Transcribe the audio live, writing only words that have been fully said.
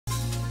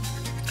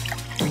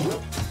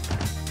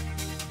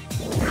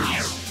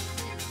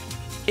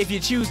If you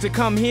choose to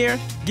come here,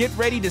 get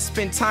ready to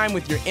spend time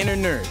with your inner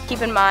nerd.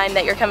 Keep in mind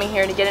that you're coming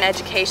here to get an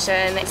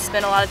education.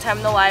 Spend a lot of time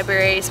in the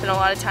library, spend a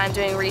lot of time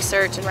doing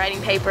research and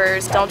writing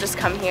papers. Don't just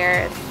come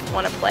here if you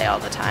want to play all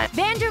the time.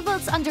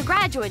 Vanderbilt's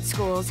undergraduate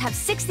schools have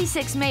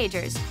 66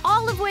 majors,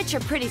 all of which are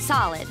pretty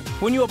solid.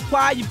 When you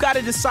apply, you've got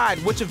to decide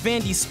which of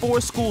Vandy's 4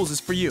 schools is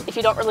for you. If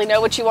you don't really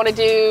know what you want to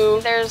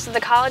do, there's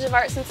the College of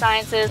Arts and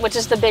Sciences, which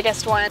is the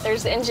biggest one.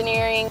 There's the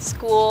engineering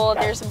school,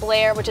 there's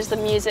Blair, which is the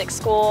music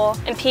school,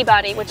 and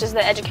Peabody, which is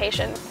the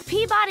education.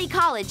 Peabody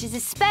College is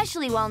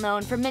especially well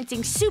known for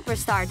minting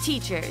superstar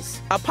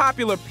teachers. A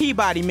popular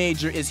Peabody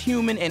major is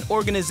human and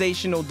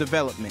organizational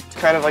development.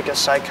 Kind of like a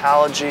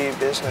psychology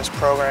business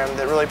program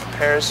that really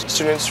prepares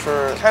students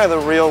for kind of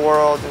the real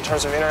world in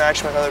terms of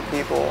interaction with other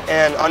people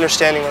and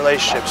understanding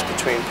relationships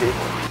between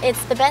people.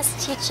 It's the best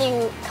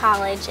teaching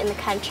college in the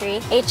country.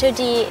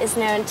 HOD is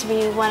known to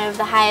be one of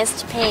the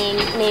highest paying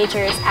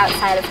majors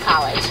outside of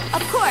college.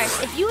 Of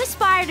course, if you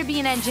aspire to be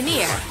an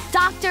engineer,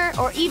 doctor,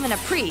 or even a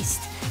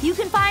priest, you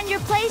can find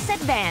your place at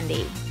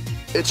Vandy.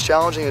 It's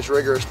challenging, it's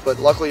rigorous, but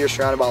luckily you're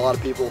surrounded by a lot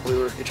of people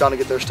who are trying to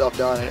get their stuff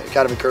done, and it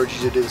kind of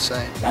encourages you to do the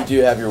same. You do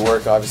have your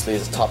work, obviously,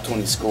 it's a top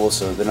 20 school,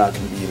 so they're not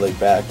going to be laid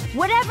back.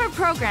 Whatever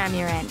program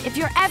you're in, if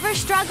you're ever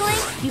struggling,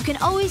 you can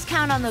always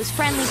count on those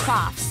friendly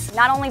profs.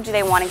 Not only do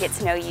they want to get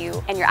to know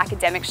you and your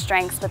academic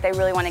strengths, but they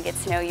really want to get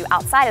to know you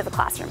outside of the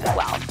classroom as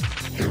well.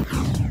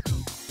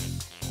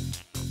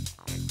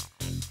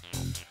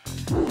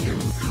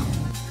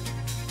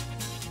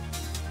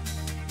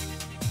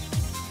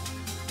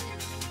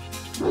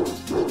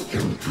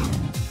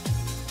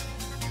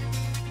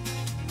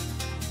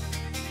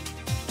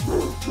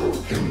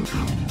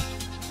 Workload.